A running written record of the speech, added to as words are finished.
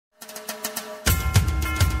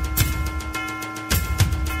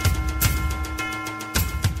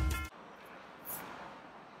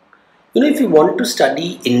If you want to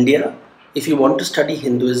study India, if you want to study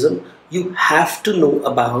Hinduism, you have to know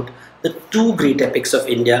about the two great epics of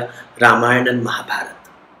India, Ramayana and Mahabharata,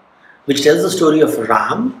 which tells the story of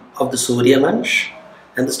Ram, of the Surya Vansh,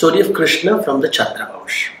 and the story of Krishna from the Chandra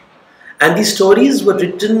Vansh. And these stories were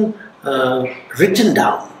written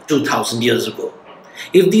down 2000 years ago.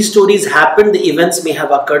 If these stories happened, the events may have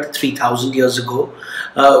occurred 3000 years ago,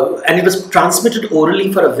 and it was transmitted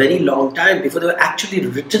orally for a very long time before they were actually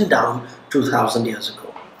written down 2000 years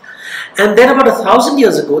ago. And then about 1000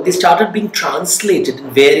 years ago, they started being translated in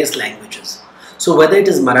various languages. So whether it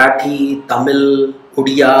is Marathi, Tamil,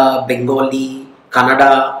 Odia, Bengali,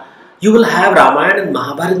 Kannada, you will have Ramayana and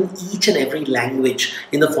Mahabharata in each and every language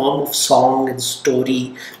in the form of song and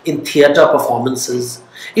story, in theatre performances.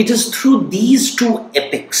 It is through these two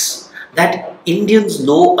epics that Indians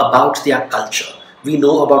know about their culture. We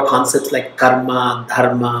know about concepts like karma,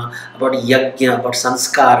 dharma, about yajna, about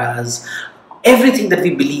sanskaras, everything that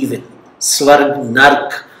we believe in, swarg,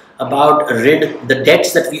 nark, about rid, the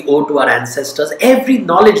debts that we owe to our ancestors, every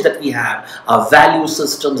knowledge that we have, our value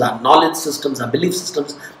systems, our knowledge systems, our belief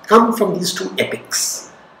systems, come from these two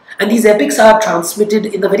epics. And these epics are transmitted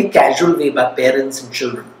in a very casual way by parents and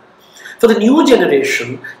children. For the new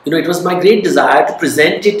generation, it was my great desire to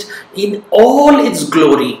present it in all its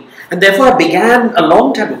glory. And therefore I began a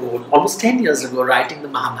long time ago, almost 10 years ago, writing the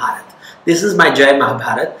Mahabharata. This is my Jaya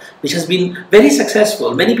Mahabharata, which has been very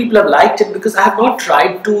successful. Many people have liked it because I have not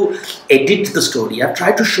tried to edit the story. I have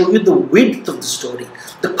tried to show you the width of the story,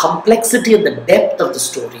 the complexity and the depth of the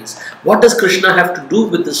stories. What does Krishna have to do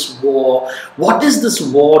with this war? What is this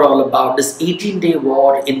war all about? This 18-day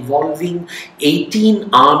war involving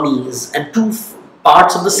 18 armies and two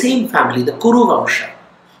parts of the same family, the Kuru Vamsha,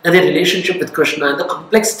 and their relationship with Krishna and the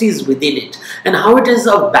complexities within it, and how it is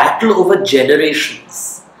a battle over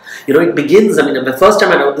generations. It begins, the first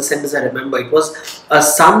time I wrote the sentence, I remember, it was a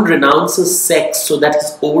son renounces sex so that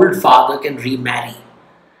his old father can remarry.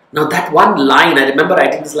 Now that one line, I remember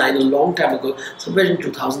writing this line a long time ago, somewhere in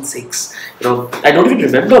 2006. I don't even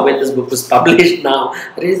remember when this book was published now,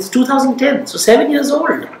 but it's 2010, so 7 years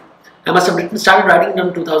old. I must have started writing it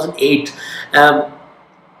in 2008.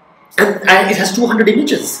 And it has 200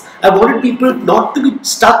 images. I wanted people not to be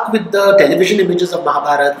stuck with the television images of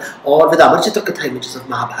Mahabharata or with Amar Chitra Katha images of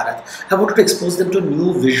Mahabharata. I wanted to expose them to a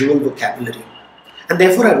new visual vocabulary. And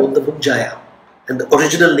therefore I wrote the book Jaya, and the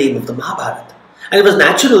original name of the Mahabharata. And it was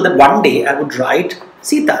natural that one day I would write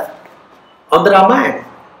Sita on the Ramayana.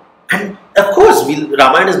 And of course,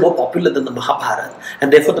 Ramayana is more popular than the Mahabharata.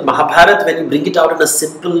 And therefore the Mahabharata, when you bring it out in a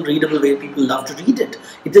simple, readable way, people love to read it.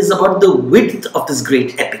 It is about the width of this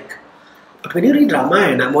great epic. But when you read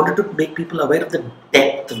Ramayana, I wanted to make people aware of the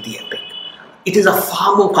depth of the epic. It is a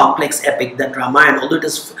far more complex epic than Ramayana, although it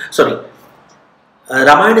is,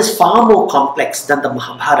 Ramayana is far more complex than the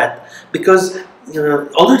Mahabharata, because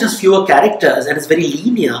although it has fewer characters and is very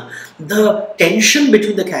linear, the tension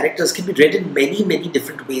between the characters can be read in many, many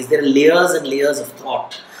different ways. There are layers and layers of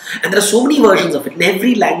thought. And there are so many versions of it. In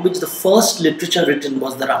every language, the first literature written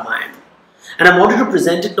was the Ramayana. And I wanted to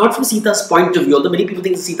present it not from Sita's point of view, although many people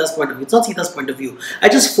think it's Sita's point of view. It's not Sita's point of view. I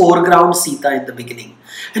just foreground Sita in the beginning.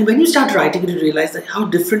 And when you start writing it, you realize that how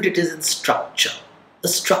different it is in structure. The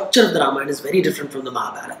structure of the Ramayana is very different from the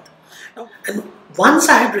Mahabharata. And once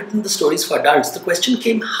I had written the stories for adults, the question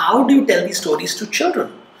came, how do you tell these stories to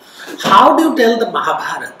children? How do you tell the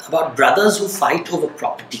Mahabharata about brothers who fight over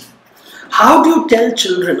property? How do you tell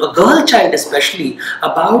children, a girl child especially,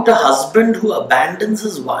 about a husband who abandons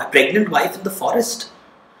his pregnant wife in the forest?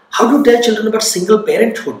 How do you tell children about single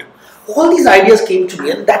parenthood? All these ideas came to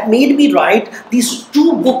me, and that made me write these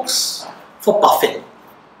two books for Puffin.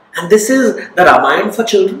 And this is the Ramayana for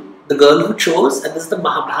children, The Girl Who Chose, and this is the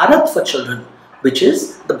Mahabharata for children, which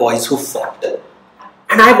is The Boys Who Fought.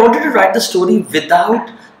 And I wanted to write the story without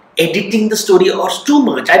editing the story or too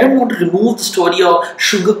much. I don't want to remove the story or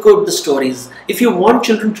sugarcoat the stories. If you want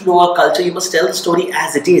children to know our culture, you must tell the story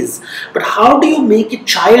as it is. But how do you make it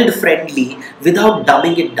child-friendly without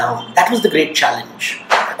dumbing it down? That was the great challenge.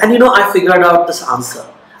 And I figured out this answer.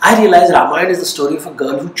 I realized Ramayana is the story of a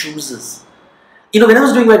girl who chooses. When I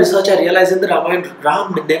was doing my research, I realized in the Ramayana,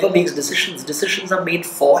 Ram never makes decisions. Decisions are made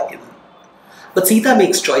for him. But Sita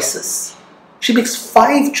makes choices. She makes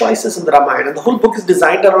 5 choices in the Ramayana, and the whole book is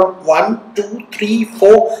designed around 1, 2, 3,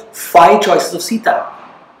 4, 5 choices of Sita.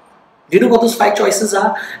 Do you know what those 5 choices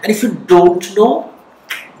are? And if you don't know,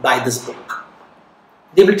 buy this book.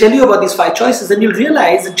 They will tell you about these 5 choices, and you'll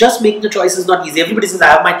realize that just making a choice is not easy. Everybody says, I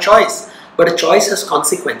have my choice. But a choice has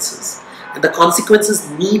consequences. And the consequences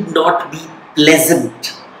need not be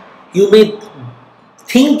pleasant. You may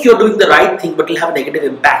think you're doing the right thing, but it'll have a negative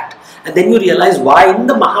impact. And then you realize why in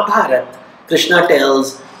the Mahabharata, Krishna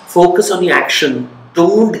tells, focus on your action,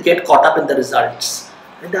 don't get caught up in the results.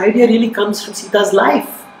 And the idea really comes from Sita's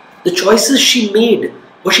life. The choices she made,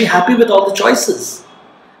 was she happy with all the choices?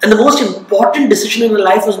 And the most important decision in her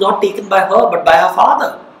life was not taken by her, but by her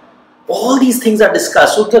father. All these things are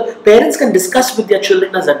discussed. So the parents can discuss with their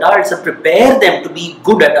children as adults and prepare them to be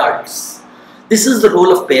good adults. This is the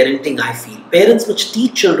role of parenting, I feel. Parents must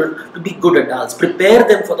teach children to be good adults, prepare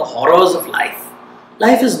them for the horrors of life.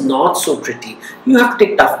 Life is not so pretty. You have to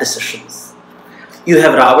take tough decisions. You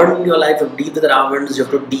have Ravan in your life, you have to deal with the Ravans, you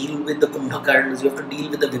have to deal with the Kumbhakarnas, you have to deal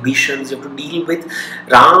with the Vibhishans, you have to deal with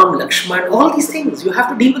Ram, Lakshman, all these things. You have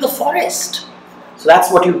to deal with the forest. So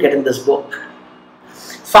that's what you get in this book.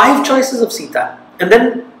 5 choices of Sita. And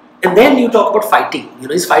then you talk about fighting.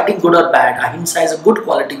 Is fighting good or bad? Ahimsa is a good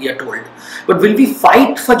quality, we are told. But will we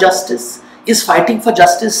fight for justice? Is fighting for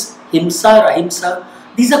justice himsa or ahimsa?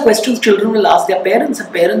 These are questions children will ask their parents,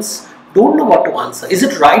 and parents don't know what to answer. Is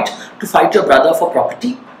it right to fight your brother for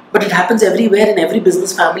property? But it happens everywhere in every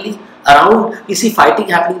business family. Around, we see fighting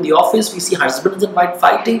happening in the office, we see husbands and wives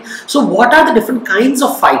fighting. So what are the different kinds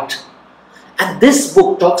of fight? And this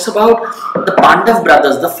book talks about the Pandav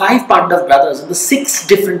brothers, the 5 Pandav brothers, in the 6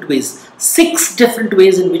 different ways. 6 different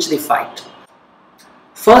ways in which they fight.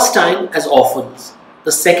 First time as orphans.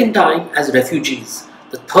 The second time as refugees.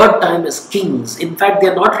 The third time as kings. In fact, they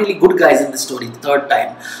are not really good guys in this story, the third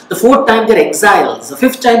time. The fourth time they are exiles. The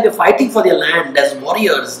fifth time they are fighting for their land as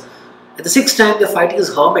warriors. And the 6th time they are fighting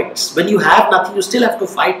as hermits. When you have nothing, you still have to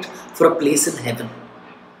fight for a place in heaven.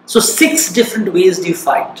 So 6 different ways do you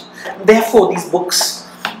fight. Therefore, these books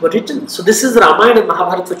were written. So this is Ramayana and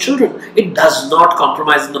Mahabharata for children. It does not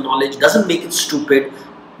compromise in the knowledge, doesn't make it stupid,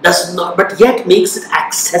 but yet makes it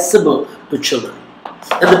accessible to children.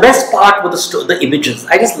 And the best part were the images.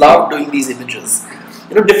 I just love doing these images.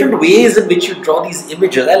 Different ways in which you draw these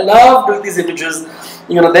images. I love doing these images.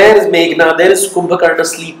 There is Meghna, there is Kumbhakarna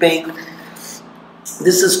sleeping.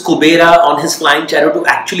 This is Kubera on his flying chariot who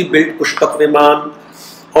actually built Pushpak Viman.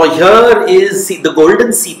 Or here is the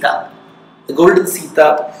golden Sita. The golden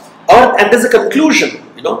Sita. And there's a conclusion.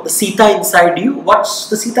 The Sita inside you. What's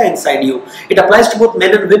the Sita inside you? It applies to both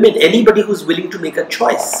men and women. Anybody who's willing to make a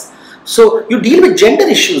choice. So you deal with gender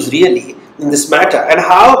issues really in this matter, and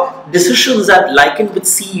how decisions are likened with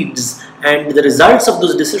seeds, and the results of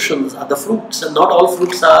those decisions are the fruits, and not all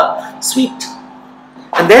fruits are sweet.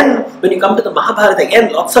 And then when you come to the Mahabharata,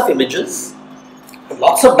 again lots of images,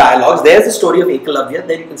 lots of dialogues. There's the story of Ekalavya.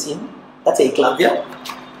 There you can see him. That's Ekalavya.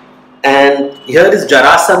 And here is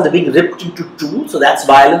Jarasandha being ripped into 2. So that's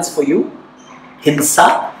violence for you.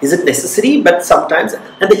 Hinsa. Is it necessary? But sometimes.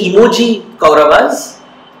 And the emoji Kauravas.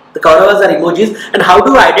 The Kauravas are emojis. And how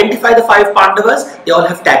do I identify the 5 Pandavas? They all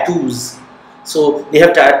have tattoos. So they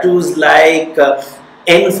have tattoos like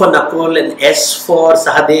N for Nakul and S for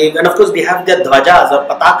Sahadev. And of course they have their dhvajas or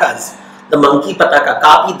patakas. The monkey pataka,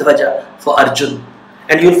 Kapi dhvaja for Arjun.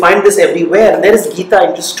 And you'll find this everywhere. And there is Gita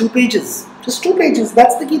in just 2 pages. Just 2 pages.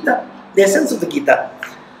 That's the Gita. The essence of the Gita.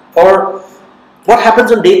 Or what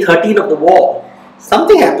happens on day 13 of the war?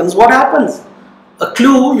 Something happens. What happens? A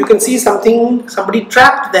clue. You can see something. Somebody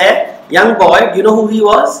trapped there. Young boy. Do you know who he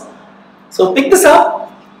was? So pick this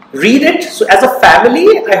up. Read it. So as a family,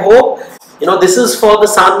 I hope, this is for the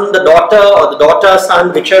son, the daughter, or the daughter,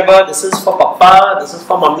 son, whichever. This is for Papa. This is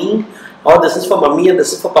for Mummy. Or this is for Mummy and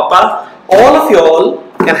this is for Papa. All of you all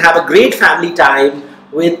can have a great family time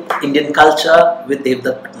with Indian culture with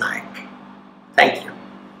Devdutt Pattanaik. Thank you.